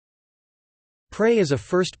Prey is a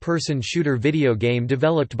first-person shooter video game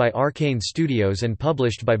developed by Arcane Studios and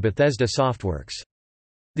published by Bethesda Softworks.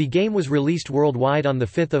 The game was released worldwide on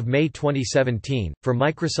 5 May 2017, for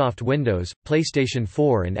Microsoft Windows, PlayStation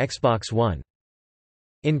 4 and Xbox One.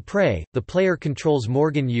 In Prey, the player controls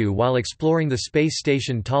Morgan Yu while exploring the space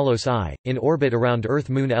station Talos I, in orbit around Earth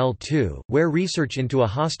Moon L2, where research into a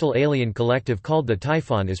hostile alien collective called the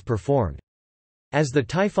iTyphon is performed. As the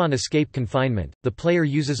iTyphon escape confinement, the player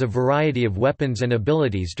uses a variety of weapons and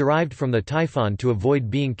abilities derived from the iTyphon to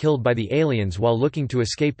avoid being killed by the aliens while looking to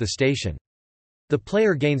escape the station. The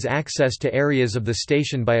player gains access to areas of the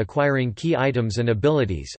station by acquiring key items and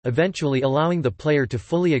abilities, eventually allowing the player to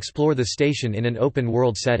fully explore the station in an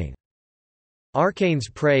open-world setting. Arcane's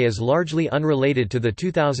Prey is largely unrelated to the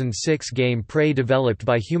 2006 game Prey developed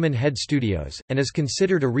by Human Head Studios, and is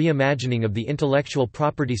considered a reimagining of the intellectual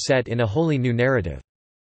property set in a wholly new narrative.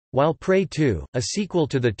 While Prey 2, a sequel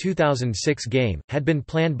to the 2006 game, had been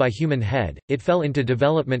planned by Human Head, it fell into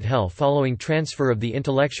development hell following transfer of the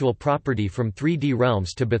intellectual property from 3D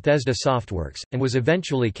Realms to Bethesda Softworks, and was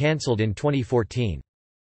eventually cancelled in 2014.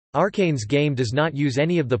 Arcane's game does not use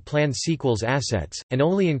any of the planned sequel's assets, and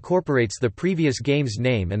only incorporates the previous game's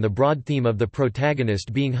name and the broad theme of the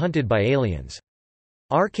protagonist being hunted by aliens.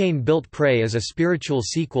 Arcane built Prey as a spiritual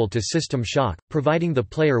sequel to System Shock, providing the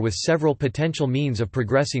player with several potential means of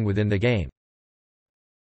progressing within the game.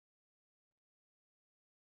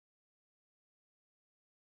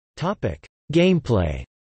 Gameplay.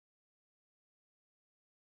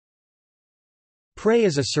 Prey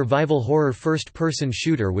is a survival horror first-person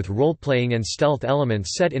shooter with role-playing and stealth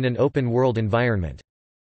elements set in an open-world environment.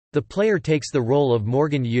 The player takes the role of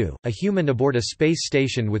Morgan Yu, a human aboard a space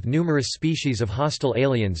station with numerous species of hostile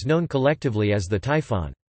aliens known collectively as the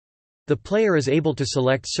iTyphon. The player is able to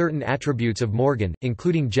select certain attributes of Morgan,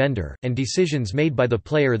 including gender, and decisions made by the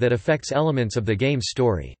player that affects elements of the game's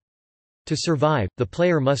story. To survive, the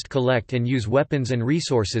player must collect and use weapons and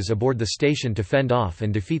resources aboard the station to fend off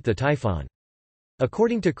and defeat the iTyphon.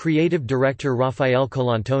 According to creative director Rafael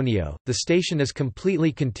Colantonio, the station is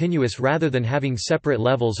completely continuous rather than having separate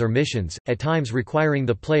levels or missions, at times requiring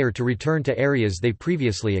the player to return to areas they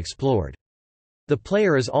previously explored. The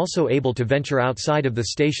player is also able to venture outside of the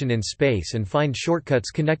station in space and find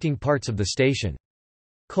shortcuts connecting parts of the station.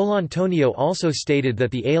 Colantonio also stated that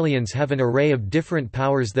the aliens have an array of different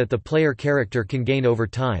powers that the player character can gain over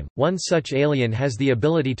time. One such alien has the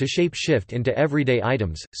ability to shape-shift into everyday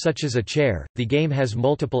items, such as a chair. The game has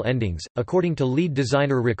multiple endings. According to lead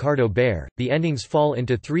designer Ricardo Behr, the endings fall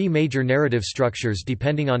into three major narrative structures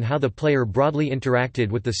depending on how the player broadly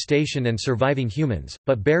interacted with the station and surviving humans,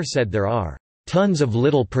 but Behr said there are tons of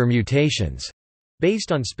little permutations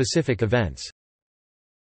based on specific events.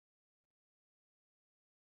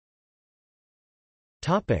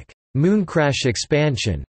 Mooncrash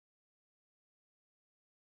expansion.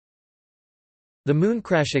 The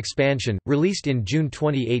Mooncrash expansion, released in June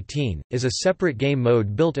 2018, is a separate game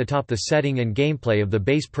mode built atop the setting and gameplay of the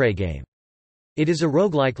base Prey game. It is a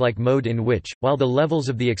roguelike-like mode in which, while the levels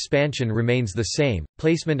of the expansion remains the same,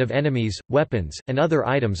 placement of enemies, weapons, and other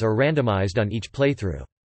items are randomized on each playthrough.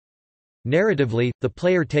 Narratively, the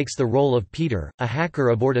player takes the role of Peter, a hacker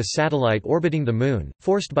aboard a satellite orbiting the Moon,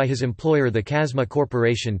 forced by his employer the Chasma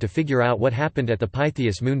Corporation to figure out what happened at the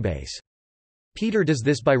Pythias moonbase. Peter does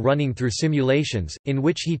this by running through simulations, in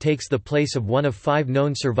which he takes the place of one of 5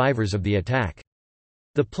 known survivors of the attack.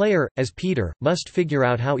 The player, as Peter, must figure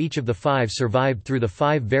out how each of the 5 survived through the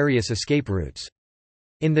 5 various escape routes.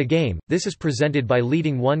 In the game, this is presented by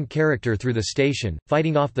leading one character through the station,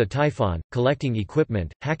 fighting off the iTyphon, collecting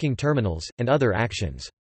equipment, hacking terminals, and other actions.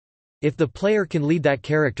 If the player can lead that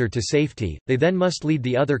character to safety, they then must lead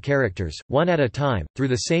the other characters, one at a time, through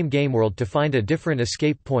the same gameworld to find a different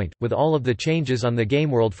escape point, with all of the changes on the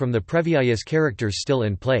gameworld from the previous characters still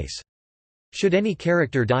in place. Should any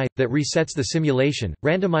character die, that resets the simulation,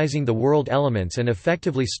 randomizing the world elements and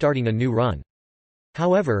effectively starting a new run.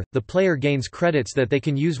 However, the player gains credits that they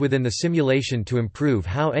can use within the simulation to improve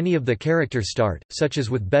how any of the characters start, such as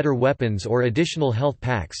with better weapons or additional health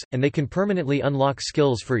packs, and they can permanently unlock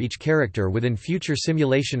skills for each character within future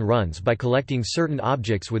simulation runs by collecting certain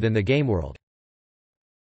objects within the gameworld.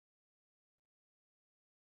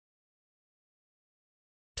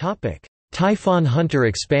 iTyphon Hunter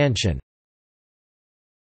expansion.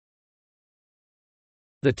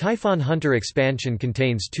 The iTyphon Hunter expansion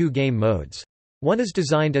contains 2 game modes. One is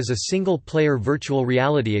designed as a single-player virtual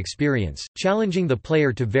reality experience, challenging the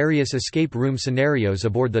player to various escape room scenarios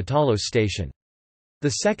aboard the Talos station. The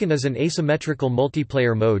second is an asymmetrical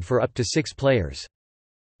multiplayer mode for up to 6 players.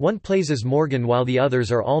 One plays as Morgan while the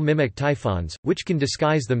others are all mimic Typhons, which can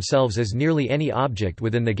disguise themselves as nearly any object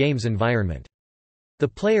within the game's environment. The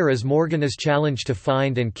player as Morgan is challenged to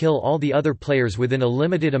find and kill all the other players within a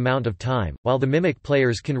limited amount of time, while the mimic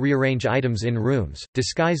players can rearrange items in rooms,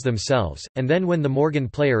 disguise themselves, and then when the Morgan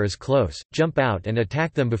player is close, jump out and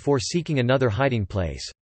attack them before seeking another hiding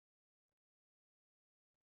place.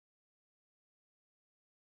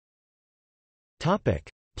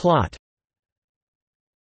 Plot.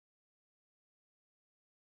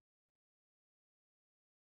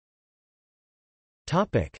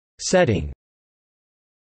 Setting.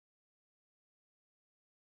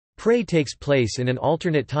 Prey takes place in an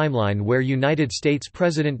alternate timeline where United States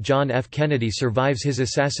President John F. Kennedy survives his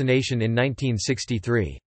assassination in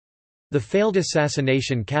 1963. The failed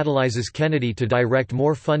assassination catalyzes Kennedy to direct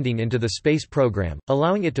more funding into the space program,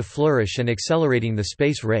 allowing it to flourish and accelerating the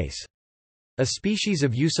space race. A species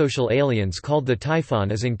of eusocial aliens called the Typhon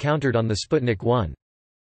is encountered on the Sputnik 1.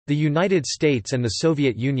 The United States and the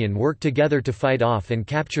Soviet Union work together to fight off and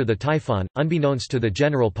capture the Typhon, unbeknownst to the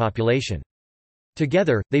general population.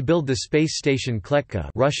 Together, they build the space station Kletka,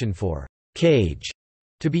 Russian for cage,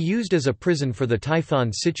 to be used as a prison for the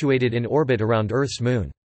Typhon situated in orbit around Earth's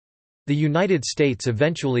moon. The United States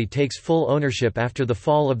eventually takes full ownership after the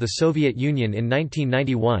fall of the Soviet Union in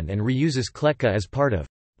 1991 and reuses Kletka as part of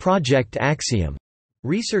Project Axiom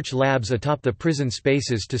research labs atop the prison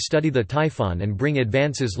spaces to study the Typhon and bring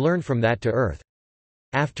advances learned from that to Earth.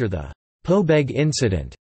 After the Pobeg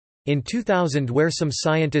incident in 2000, where some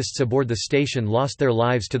scientists aboard the station lost their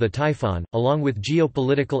lives to the Typhon, along with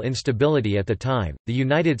geopolitical instability at the time, the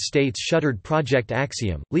United States shuttered Project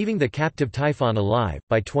Axiom, leaving the captive Typhon alive.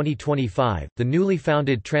 By 2025, the newly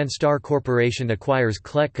founded Transtar Corporation acquires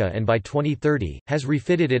Kletka and by 2030, has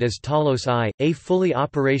refitted it as Talos I, a fully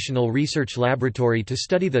operational research laboratory to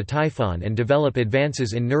study the Typhon and develop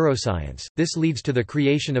advances in neuroscience. This leads to the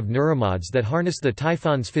creation of neuromods that harness the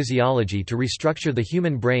Typhon's physiology to restructure the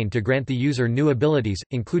human brain to grant the user new abilities,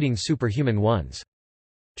 including superhuman ones.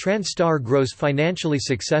 Transtar grows financially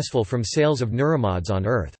successful from sales of neuromods on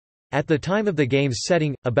Earth. At the time of the game's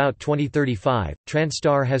setting, about 2035,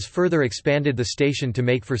 Transtar has further expanded the station to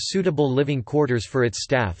make for suitable living quarters for its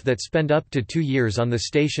staff that spend up to 2 years on the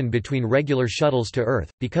station between regular shuttles to Earth.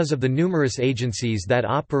 Because of the numerous agencies that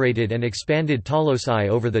operated and expanded Talos I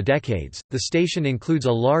over the decades, the station includes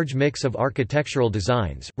a large mix of architectural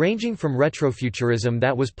designs, ranging from retrofuturism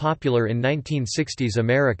that was popular in 1960s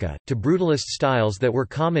America, to brutalist styles that were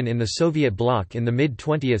common in the Soviet bloc in the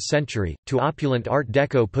mid-20th century, to opulent Art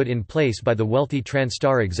Deco put in place by the wealthy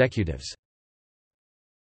Transtar executives.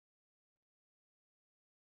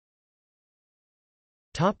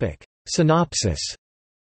 Synopsis.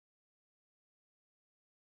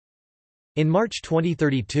 In March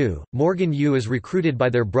 2032, Morgan Yu is recruited by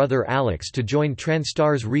their brother Alex to join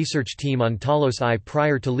Transtar's research team on Talos I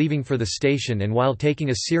prior to leaving for the station, and while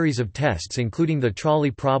taking a series of tests including the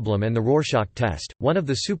trolley problem and the Rorschach test, one of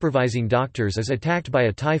the supervising doctors is attacked by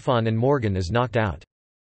a Typhon and Morgan is knocked out.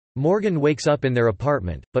 Morgan wakes up in their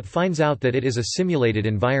apartment, but finds out that it is a simulated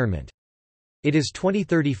environment. It is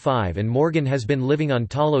 2035 and Morgan has been living on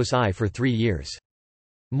Talos I for 3 years.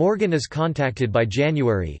 Morgan is contacted by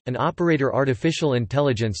January, an operator artificial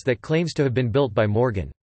intelligence that claims to have been built by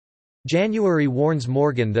Morgan. January warns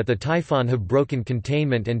Morgan that the Typhon have broken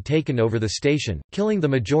containment and taken over the station, killing the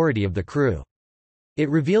majority of the crew. It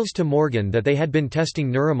reveals to Morgan that they had been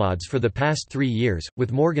testing neuromods for the past 3 years,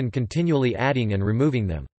 with Morgan continually adding and removing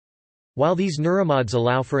them. While these neuromods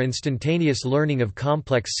allow for instantaneous learning of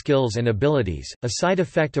complex skills and abilities, a side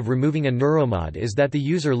effect of removing a neuromod is that the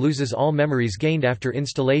user loses all memories gained after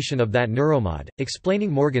installation of that neuromod,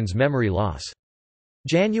 explaining Morgan's memory loss.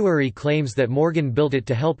 January claims that Morgan built it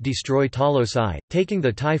to help destroy Talos I, taking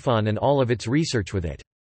the Typhon and all of its research with it.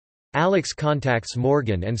 Alex contacts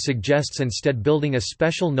Morgan and suggests instead building a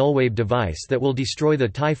special nullwave device that will destroy the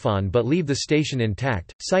Typhon but leave the station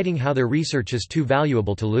intact, citing how their research is too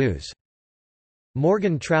valuable to lose.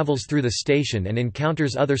 Morgan travels through the station and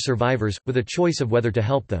encounters other survivors, with a choice of whether to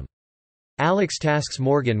help them. Alex tasks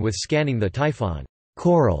Morgan with scanning the Typhon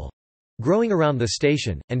coral growing around the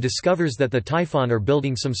station, and discovers that the Typhon are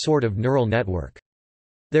building some sort of neural network.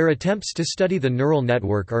 Their attempts to study the neural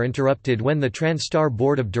network are interrupted when the Transtar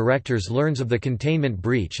board of directors learns of the containment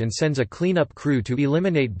breach and sends a cleanup crew to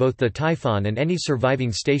eliminate both the Typhon and any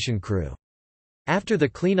surviving station crew. After the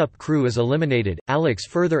cleanup crew is eliminated, Alex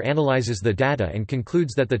further analyzes the data and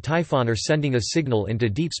concludes that the Typhon are sending a signal into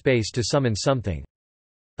deep space to summon something.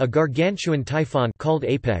 A gargantuan typhon called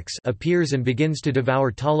Apex appears and begins to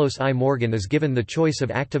devour Talos. Morgan is given the choice of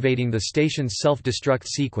activating the station's self-destruct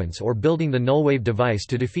sequence or building the nullwave device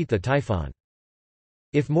to defeat the typhon.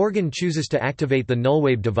 If Morgan chooses to activate the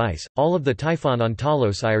nullwave device, all of the typhon on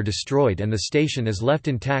Talos are destroyed and the station is left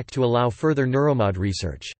intact to allow further neuromod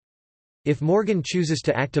research. If Morgan chooses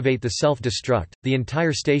to activate the self-destruct, the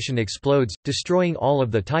entire station explodes, destroying all of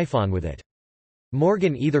the typhon with it.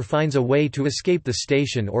 Morgan either finds a way to escape the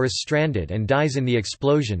station or is stranded and dies in the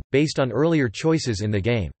explosion, based on earlier choices in the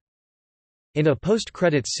game. In a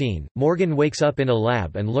post-credits scene, Morgan wakes up in a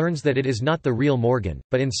lab and learns that it is not the real Morgan,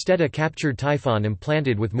 but instead a captured typhon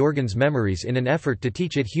implanted with Morgan's memories in an effort to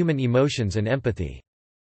teach it human emotions and empathy.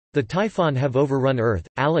 The typhon have overrun Earth.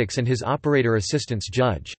 Alex and his operator assistants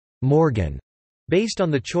judge Morgan based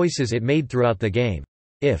on the choices it made throughout the game.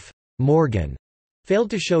 If Morgan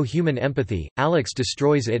failed to show human empathy, Alex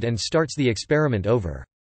destroys it and starts the experiment over.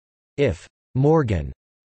 If Morgan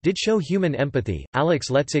did show human empathy, Alex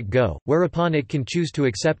lets it go, whereupon it can choose to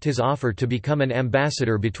accept his offer to become an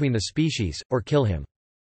ambassador between the species, or kill him.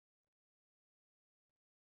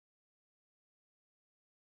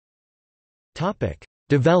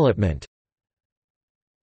 Development.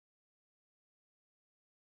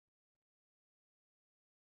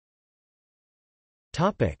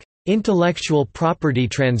 Intellectual property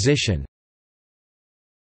transition.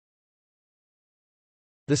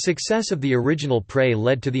 The success of the original Prey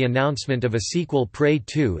led to the announcement of a sequel, Prey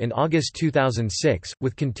 2, in August 2006,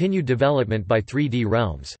 with continued development by 3D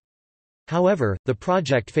Realms. However, the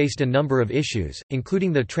project faced a number of issues,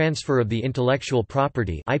 including the transfer of the intellectual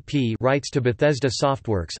property (IP) rights to Bethesda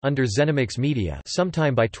Softworks under ZeniMax Media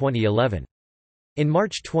sometime by 2011. In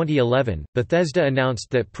March 2011, Bethesda announced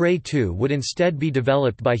that Prey 2 would instead be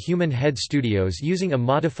developed by Human Head Studios using a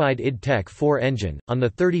modified id Tech 4 engine. On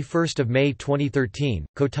 31 May 2013,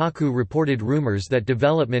 Kotaku reported rumors that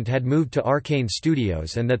development had moved to Arcane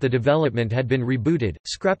Studios and that the development had been rebooted,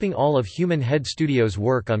 scrapping all of Human Head Studios'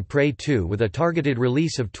 work on Prey 2 with a targeted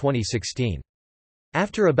release of 2016.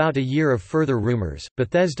 After about a year of further rumors,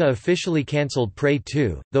 Bethesda officially cancelled Prey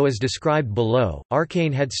 2, though as described below,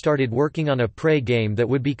 Arcane had started working on a Prey game that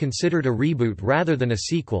would be considered a reboot rather than a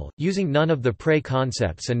sequel, using none of the Prey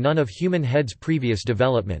concepts and none of Human Head's previous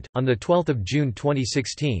development. On 12 June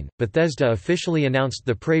 2016, Bethesda officially announced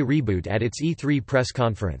the Prey reboot at its E3 press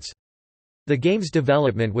conference. The game's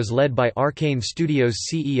development was led by Arcane Studios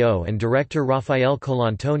CEO and director Rafael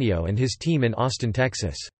Colantonio and his team in Austin,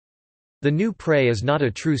 Texas. The new Prey is not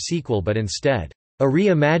a true sequel but instead, a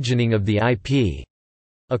reimagining of the IP,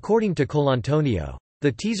 according to Colantonio.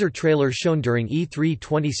 The teaser trailer shown during E3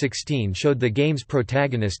 2016 showed the game's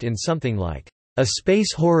protagonist in something like a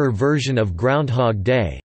space horror version of Groundhog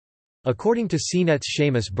Day, according to CNET's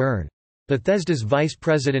Seamus Byrne. Bethesda's vice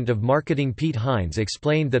president of marketing Pete Hines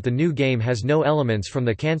explained that the new game has no elements from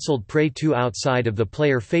the cancelled Prey 2 outside of the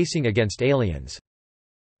player facing against aliens.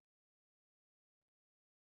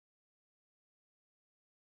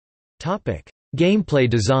 Gameplay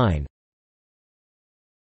design.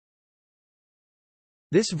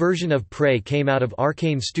 This version of Prey came out of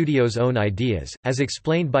Arcane Studios' own ideas, as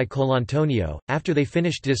explained by Colantonio. After they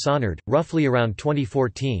finished Dishonored, roughly around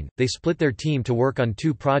 2014, they split their team to work on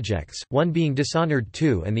two projects, one being Dishonored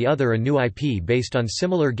 2 and the other a new IP based on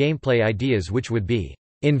similar gameplay ideas which would be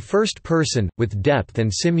in first person, with depth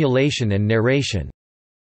and simulation and narration.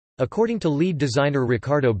 According to lead designer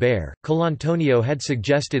Ricardo Baer, Colantonio had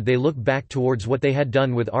suggested they look back towards what they had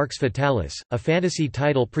done with Arx Fatalis, a fantasy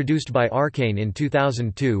title produced by Arcane in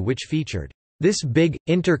 2002 which featured this big,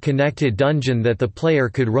 interconnected dungeon that the player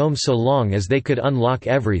could roam so long as they could unlock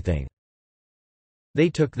everything.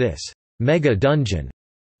 They took this mega dungeon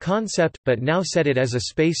concept, but now set it as a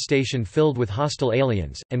space station filled with hostile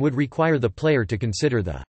aliens, and would require the player to consider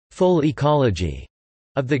the full ecology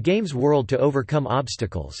of the game's world to overcome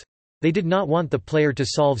obstacles. They did not want the player to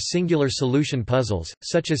solve singular solution puzzles,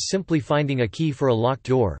 such as simply finding a key for a locked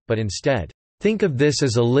door, but instead, think of this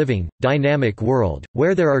as a living, dynamic world,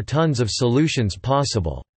 where there are tons of solutions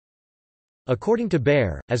possible. According to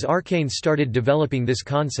Baer, as Arcane started developing this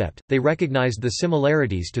concept, they recognized the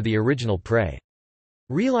similarities to the original Prey.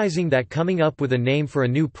 Realizing that coming up with a name for a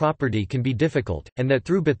new property can be difficult, and that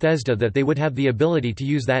through Bethesda that they would have the ability to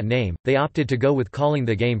use that name, they opted to go with calling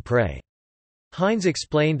the game Prey. Hines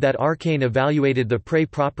explained that Arcane evaluated the Prey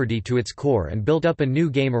property to its core and built up a new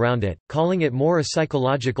game around it, calling it more a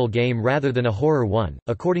psychological game rather than a horror one.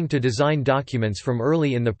 According to design documents from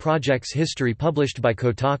early in the project's history published by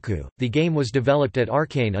Kotaku, the game was developed at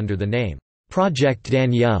Arcane under the name Project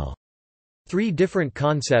Danielle. 3 different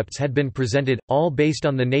concepts had been presented, all based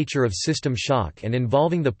on the nature of System Shock and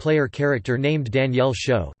involving the player character named Danielle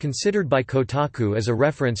Sho, considered by Kotaku as a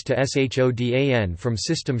reference to Shoddan from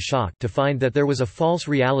System Shock, to find that there was a false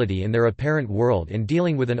reality in their apparent world and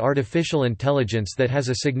dealing with an artificial intelligence that has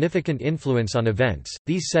a significant influence on events.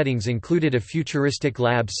 These settings included a futuristic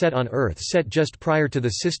lab set on Earth set just prior to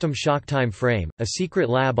the System Shock time frame, a secret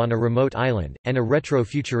lab on a remote island, and a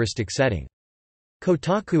retro-futuristic setting.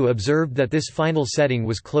 Kotaku observed that this final setting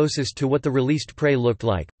was closest to what the released Prey looked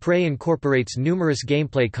like. Prey incorporates numerous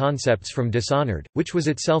gameplay concepts from Dishonored, which was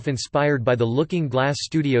itself inspired by the Looking Glass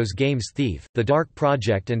Studios games Thief, The Dark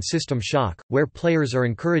Project and System Shock, where players are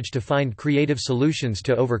encouraged to find creative solutions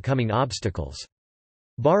to overcoming obstacles.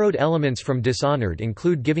 Borrowed elements from Dishonored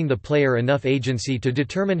include giving the player enough agency to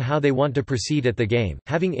determine how they want to proceed at the game,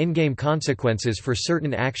 having in-game consequences for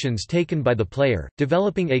certain actions taken by the player,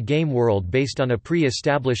 developing a game world based on a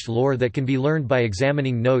pre-established lore that can be learned by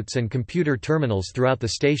examining notes and computer terminals throughout the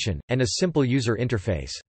station, and a simple user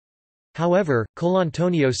interface. However,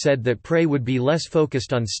 Colantonio said that Prey would be less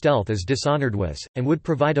focused on stealth as Dishonored was, and would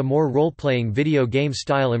provide a more role-playing video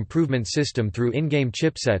game-style improvement system through in-game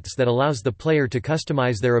chipsets that allows the player to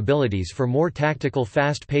customize their abilities for more tactical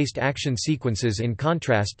fast-paced action sequences in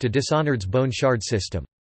contrast to Dishonored's Bone Shard system.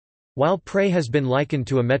 While Prey has been likened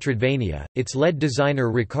to a Metroidvania, its lead designer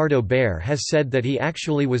Ricardo Bear has said that he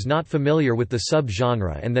actually was not familiar with the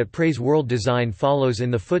sub-genre and that Prey's world design follows in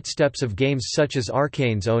the footsteps of games such as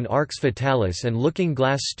Arcane's own Arx Fatalis and Looking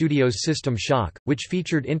Glass Studios' System Shock, which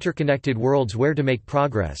featured interconnected worlds where to make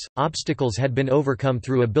progress, obstacles had been overcome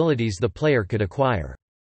through abilities the player could acquire.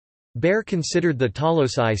 Bear considered the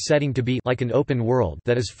Talos I setting to be like an open world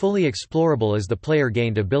that is fully explorable as the player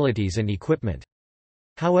gained abilities and equipment.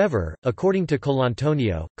 However, according to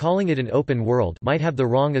Colantonio, calling it an open world might have the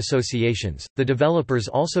wrong associations. The developers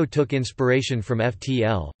also took inspiration from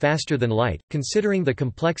FTL, Faster Than Light, considering the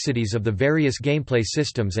complexities of the various gameplay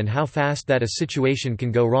systems and how fast that a situation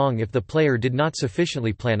can go wrong if the player did not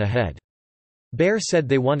sufficiently plan ahead. Bear said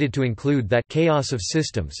they wanted to include that chaos of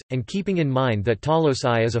systems, and keeping in mind that Talos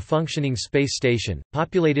I is a functioning space station,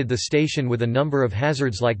 populated the station with a number of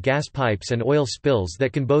hazards like gas pipes and oil spills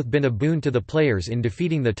that can both been a boon to the players in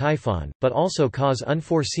defeating the Typhon, but also cause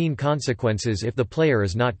unforeseen consequences if the player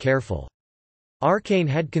is not careful. Arcane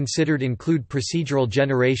had considered include procedural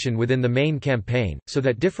generation within the main campaign, so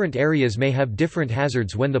that different areas may have different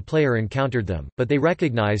hazards when the player encountered them, but they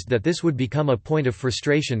recognized that this would become a point of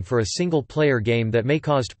frustration for a single-player game that may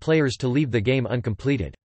cause players to leave the game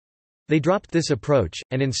uncompleted. They dropped this approach,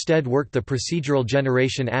 and instead worked the procedural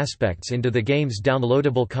generation aspects into the game's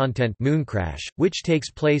downloadable content iMooncrash, which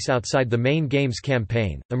takes place outside the main game's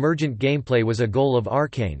campaign. Emergent gameplay was a goal of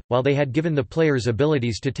Arcane. While they had given the players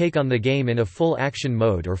abilities to take on the game in a full action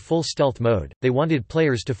mode or full stealth mode, they wanted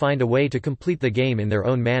players to find a way to complete the game in their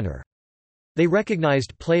own manner. They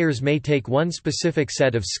recognized players may take one specific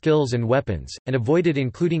set of skills and weapons, and avoided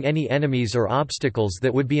including any enemies or obstacles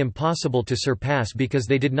that would be impossible to surpass because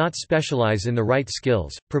they did not specialize in the right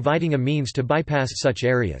skills, providing a means to bypass such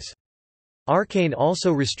areas. Arcane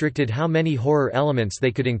also restricted how many horror elements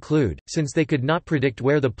they could include, since they could not predict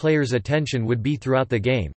where the player's attention would be throughout the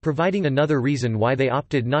game, providing another reason why they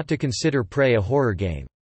opted not to consider Prey a horror game.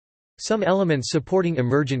 Some elements supporting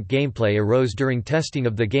emergent gameplay arose during testing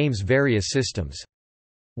of the game's various systems.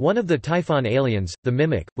 One of the Typhon aliens, the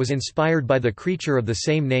Mimic, was inspired by the creature of the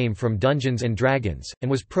same name from Dungeons & Dragons, and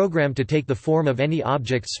was programmed to take the form of any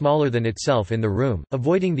object smaller than itself in the room,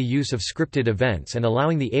 avoiding the use of scripted events and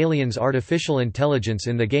allowing the alien's artificial intelligence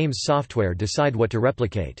in the game's software decide what to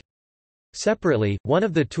replicate. Separately, one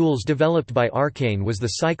of the tools developed by Arcane was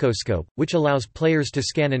the Psychoscope, which allows players to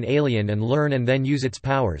scan an alien and learn and then use its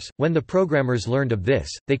powers. When the programmers learned of this,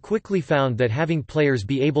 they quickly found that having players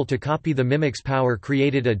be able to copy the Mimic's power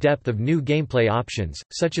created a depth of new gameplay options,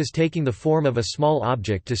 such as taking the form of a small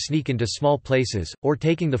object to sneak into small places, or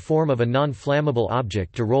taking the form of a non-flammable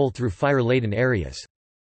object to roll through fire-laden areas.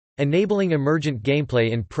 Enabling emergent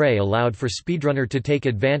gameplay in Prey allowed for speedrunner to take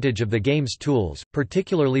advantage of the game's tools,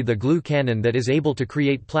 particularly the glue cannon that is able to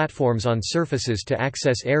create platforms on surfaces to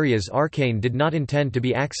access areas Arcane did not intend to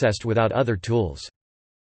be accessed without other tools.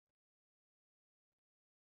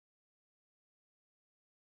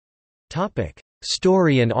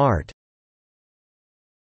 Story and art.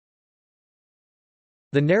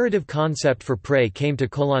 The narrative concept for Prey came to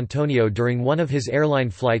Colantonio during one of his airline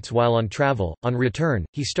flights while on travel. On return,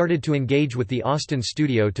 he started to engage with the Austin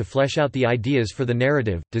studio to flesh out the ideas for the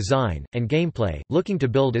narrative, design, and gameplay, looking to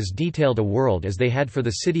build as detailed a world as they had for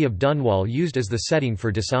the city of Dunwall used as the setting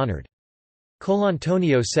for Dishonored.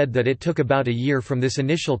 Colantonio said that it took about a year from this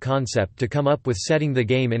initial concept to come up with setting the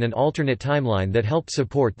game in an alternate timeline that helped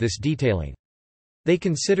support this detailing. They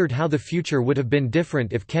considered how the future would have been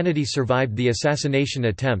different if Kennedy survived the assassination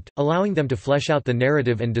attempt, allowing them to flesh out the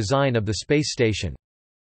narrative and design of the space station.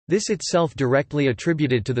 This itself directly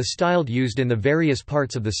attributed to the style used in the various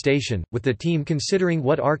parts of the station, with the team considering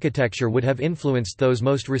what architecture would have influenced those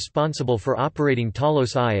most responsible for operating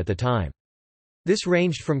Talos I at the time. This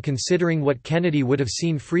ranged from considering what Kennedy would have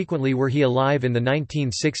seen frequently were he alive in the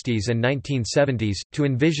 1960s and 1970s, to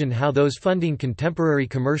envision how those funding contemporary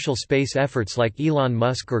commercial space efforts like Elon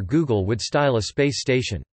Musk or Google would style a space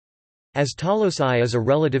station. As Talos I is a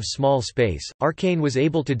relative small space, Arcane was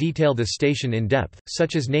able to detail the station in depth,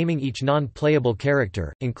 such as naming each non-playable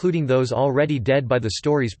character, including those already dead by the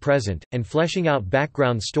stories present, and fleshing out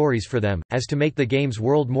background stories for them, as to make the game's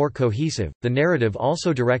world more cohesive. The narrative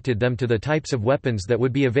also directed them to the types of weapons that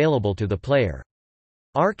would be available to the player.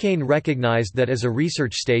 Arcane recognized that as a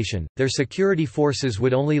research station, their security forces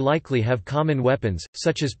would only likely have common weapons,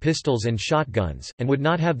 such as pistols and shotguns, and would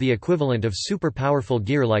not have the equivalent of super-powerful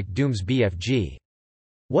gear like Doom's BFG.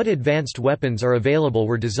 What advanced weapons are available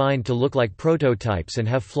were designed to look like prototypes and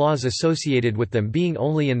have flaws associated with them being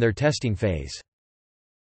only in their testing phase.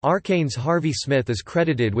 Arcane's Harvey Smith is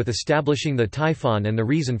credited with establishing the iTyphon and the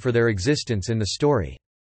reason for their existence in the story.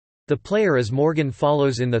 The player as Morgan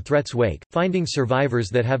follows in the threat's wake, finding survivors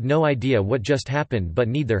that have no idea what just happened but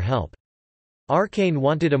need their help. Arcane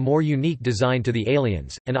wanted a more unique design to the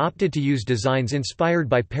aliens, and opted to use designs inspired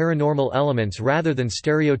by paranormal elements rather than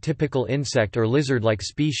stereotypical insect or lizard-like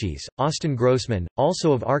species. Austin Grossman,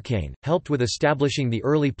 also of Arcane, helped with establishing the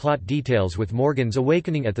early plot details with Morgan's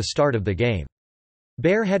awakening at the start of the game.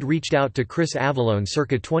 Bear had reached out to Chris Avallone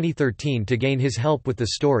circa 2013 to gain his help with the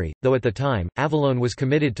story, though at the time, Avallone was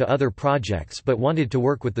committed to other projects but wanted to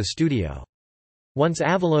work with the studio. Once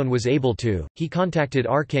Avallone was able to, he contacted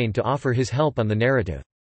Arcane to offer his help on the narrative.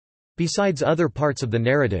 Besides other parts of the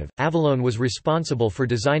narrative, Avallone was responsible for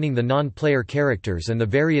designing the non-player characters and the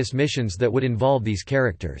various missions that would involve these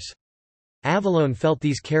characters. Avallone felt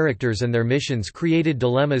these characters and their missions created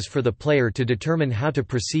dilemmas for the player to determine how to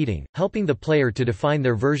proceeding, helping the player to define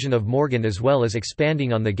their version of Morgan as well as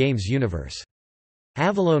expanding on the game's universe.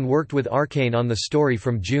 Avallone worked with Arcane on the story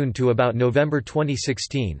from June to about November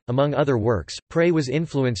 2016. Among other works, Prey was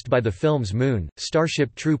influenced by the films Moon,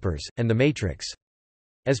 Starship Troopers, and The Matrix.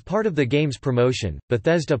 As part of the game's promotion,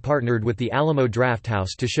 Bethesda partnered with the Alamo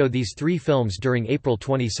Drafthouse to show these three films during April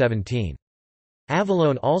 2017.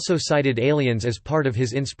 Avallone also cited Aliens as part of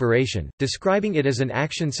his inspiration, describing it as an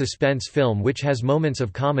action-suspense film which has moments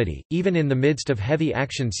of comedy, even in the midst of heavy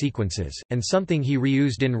action sequences, and something he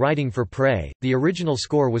reused in writing for Prey. The original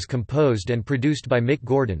score was composed and produced by Mick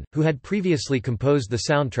Gordon, who had previously composed the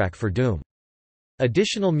soundtrack for Doom.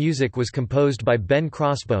 Additional music was composed by Ben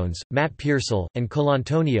Crossbones, Matt Pearsall, and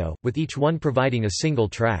Colantonio, with each one providing a single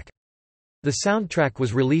track. The soundtrack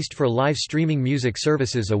was released for live streaming music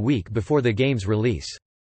services a week before the game's release.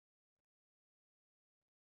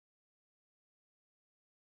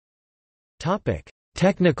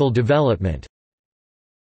 Technical development.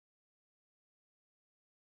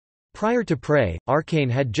 Prior to Prey, Arcane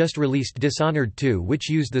had just released Dishonored 2, which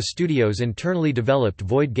used the studio's internally developed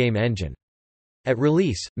Void game engine. At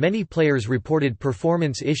release, many players reported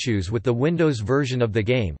performance issues with the Windows version of the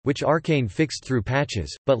game, which Arcane fixed through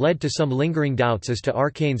patches, but led to some lingering doubts as to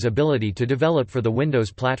Arcane's ability to develop for the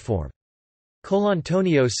Windows platform.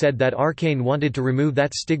 Colantonio said that Arcane wanted to remove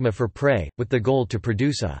that stigma for Prey, with the goal to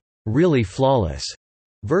produce a really flawless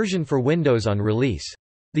version for Windows on release.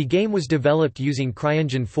 The game was developed using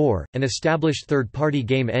CryEngine 4, an established third-party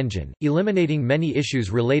game engine, eliminating many issues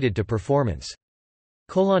related to performance.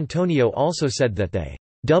 Colantonio also said that they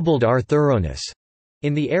doubled our thoroughness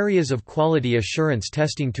in the areas of quality assurance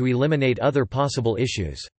testing to eliminate other possible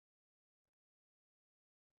issues.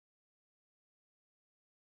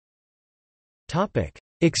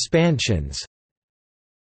 Expansions.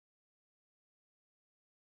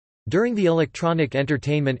 During the Electronic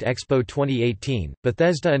Entertainment Expo 2018,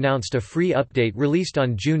 Bethesda announced a free update released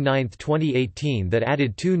on June 9, 2018 that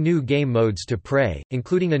added 2 new game modes to Prey,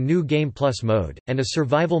 including a new Game Plus mode, and a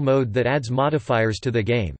survival mode that adds modifiers to the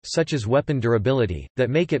game, such as weapon durability,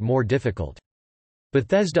 that make it more difficult.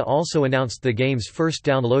 Bethesda also announced the game's first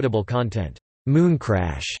downloadable content,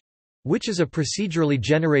 iMooncrash, which is a procedurally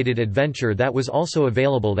generated adventure that was also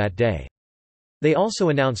available that day. They also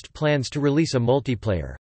announced plans to release a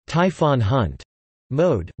multiplayer iTyphon Hunt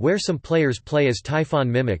mode, where some players play as iTyphon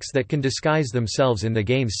mimics that can disguise themselves in the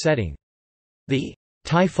game's setting. The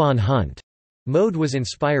iTyphon Hunt mode was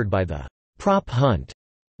inspired by the Prop Hunt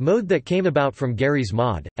Mode that came about from Gary's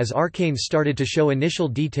mod. As Arcane started to show initial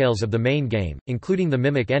details of the main game, including the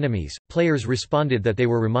mimic enemies, players responded that they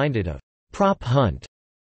were reminded of Prop Hunt.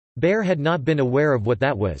 Bear had not been aware of what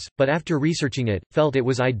that was, but after researching it, felt it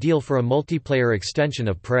was ideal for a multiplayer extension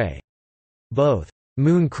of Prey. Both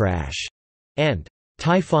iMooncrash and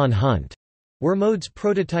iTyphon Hunt were modes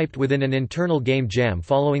prototyped within an internal game jam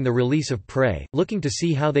following the release of Prey, looking to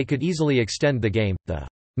see how they could easily extend the game. The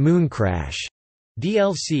iMooncrash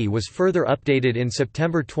DLC was further updated in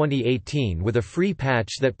September 2018 with a free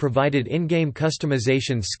patch that provided in-game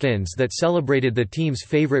customization skins that celebrated the team's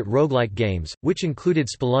favorite roguelike games, which included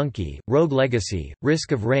Spelunky, Rogue Legacy,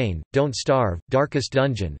 Risk of Rain, Don't Starve, Darkest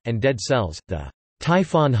Dungeon, and Dead Cells. The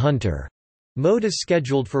iTyphon Hunter mode is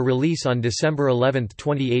scheduled for release on December 11,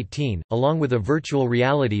 2018, along with a virtual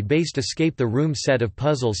reality-based Escape the Room set of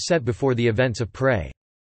puzzles set before the events of Prey.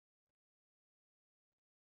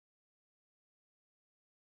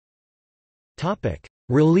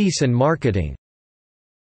 Release and marketing.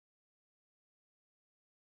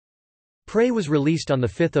 Prey was released on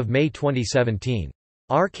 5 May 2017.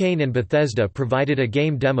 Arcane and Bethesda provided a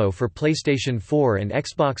game demo for PlayStation 4 and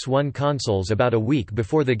Xbox One consoles about a week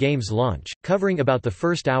before the game's launch, covering about the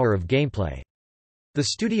first hour of gameplay. The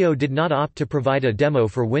studio did not opt to provide a demo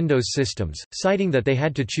for Windows systems, citing that they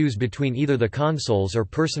had to choose between either the consoles or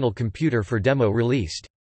personal computer for demo released.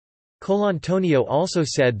 Colantonio also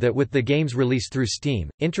said that with the game's release through Steam,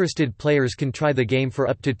 interested players can try the game for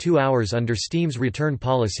up to 2 hours under Steam's return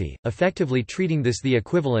policy, effectively treating this the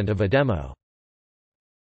equivalent of a demo.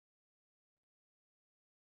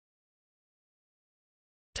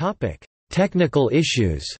 Technical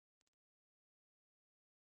issues.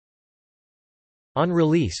 On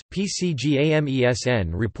release, PCGAMESN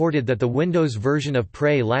reported that the Windows version of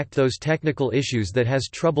Prey lacked those technical issues that has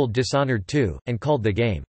troubled Dishonored 2, and called the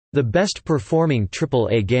game the best performing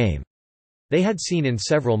AAA game they had seen in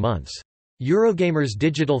several months. Eurogamer's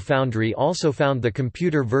Digital Foundry also found the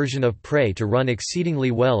computer version of Prey to run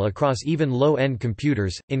exceedingly well across even low-end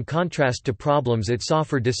computers, in contrast to problems it saw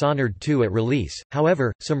for Dishonored 2 at release.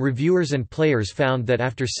 However, some reviewers and players found that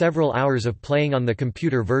after several hours of playing on the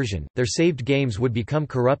computer version, their saved games would become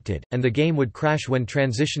corrupted, and the game would crash when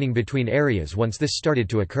transitioning between areas once this started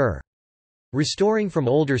to occur. Restoring from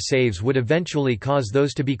older saves would eventually cause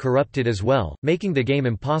those to be corrupted as well, making the game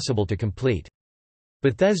impossible to complete.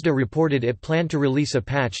 Bethesda reported it planned to release a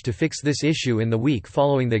patch to fix this issue in the week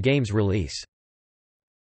following the game's release.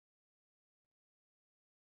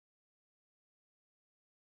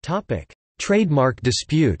 Trademark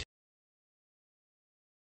dispute.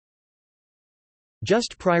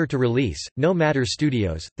 Just prior to release, No Matter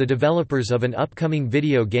Studios, the developers of an upcoming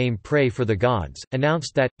video game Prey for the Gods,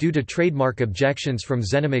 announced that, due to trademark objections from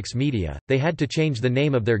ZeniMax Media, they had to change the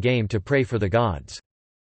name of their game to Prey for the Gods.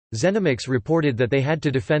 ZeniMax reported that they had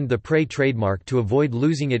to defend the Prey trademark to avoid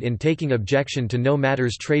losing it in taking objection to No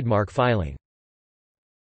Matter's trademark filing.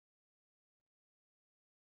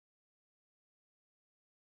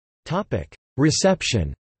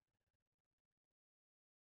 Reception.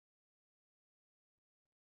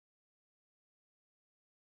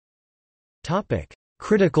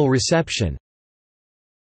 Critical reception.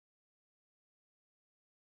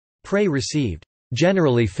 Prey received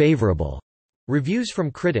generally favorable reviews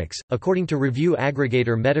from critics. According to review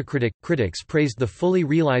aggregator Metacritic, critics praised the fully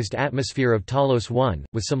realized atmosphere of Talos 1,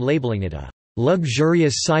 with some labeling it a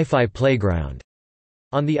luxurious sci-fi playground.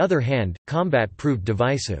 On the other hand, combat proved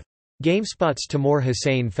divisive. GameSpot's Timur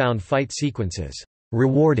Hussain found fight sequences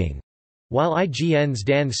rewarding, while IGN's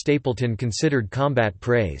Dan Stapleton considered combat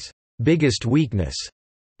Prey's biggest weakness,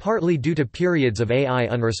 partly due to periods of AI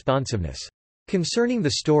unresponsiveness. Concerning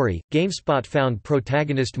the story, GameSpot found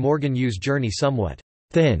protagonist Morgan Yu's journey somewhat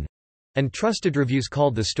thin, and trusted reviews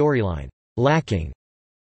called the storyline lacking.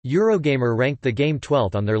 Eurogamer ranked the game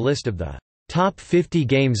 12th on their list of the top 50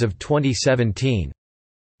 games of 2017.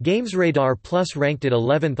 GamesRadar Plus ranked it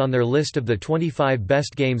 11th on their list of the 25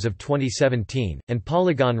 best games of 2017, and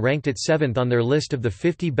Polygon ranked it 7th on their list of the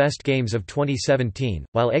 50 best games of 2017,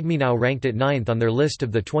 while EGMINOW ranked it 9th on their list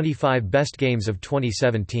of the 25 best games of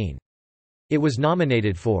 2017. It was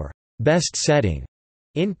nominated for Best Setting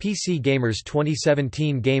in PC Gamer's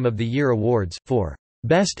 2017 Game of the Year Awards, for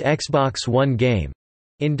Best Xbox One Game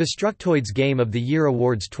in Destructoid's Game of the Year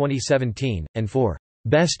Awards 2017, and for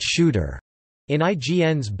Best Shooter in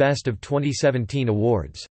IGN's Best of 2017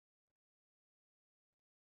 awards.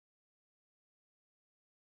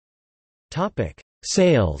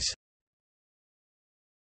 Sales.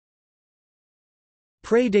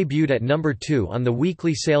 Prey debuted at number 2 on the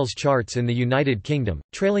weekly sales charts in the United Kingdom,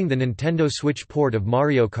 trailing the Nintendo Switch port of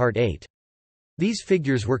Mario Kart 8. These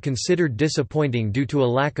figures were considered disappointing due to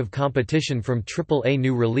a lack of competition from AAA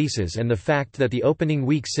new releases and the fact that the opening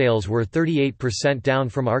week sales were 38% down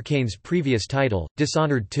from Arcane's previous title,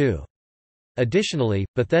 Dishonored 2. Additionally,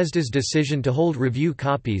 Bethesda's decision to hold review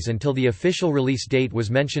copies until the official release date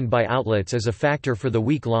was mentioned by outlets as a factor for the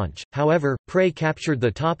week launch. However, Prey captured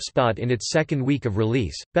the top spot in its second week of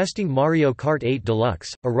release, besting Mario Kart 8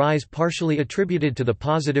 Deluxe, a rise partially attributed to the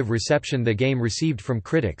positive reception the game received from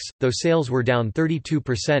critics, though sales were down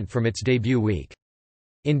 32% from its debut week.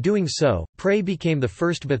 In doing so, Prey became the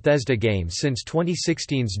first Bethesda game since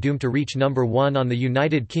 2016's Doom to reach number 1 on the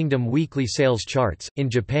United Kingdom weekly sales charts. In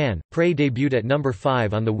Japan, Prey debuted at number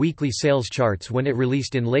 5 on the weekly sales charts when it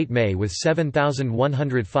released in late May with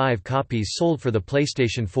 7,105 copies sold for the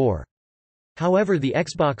PlayStation 4. However, the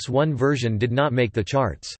Xbox One version did not make the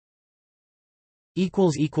charts.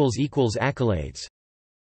 Accolades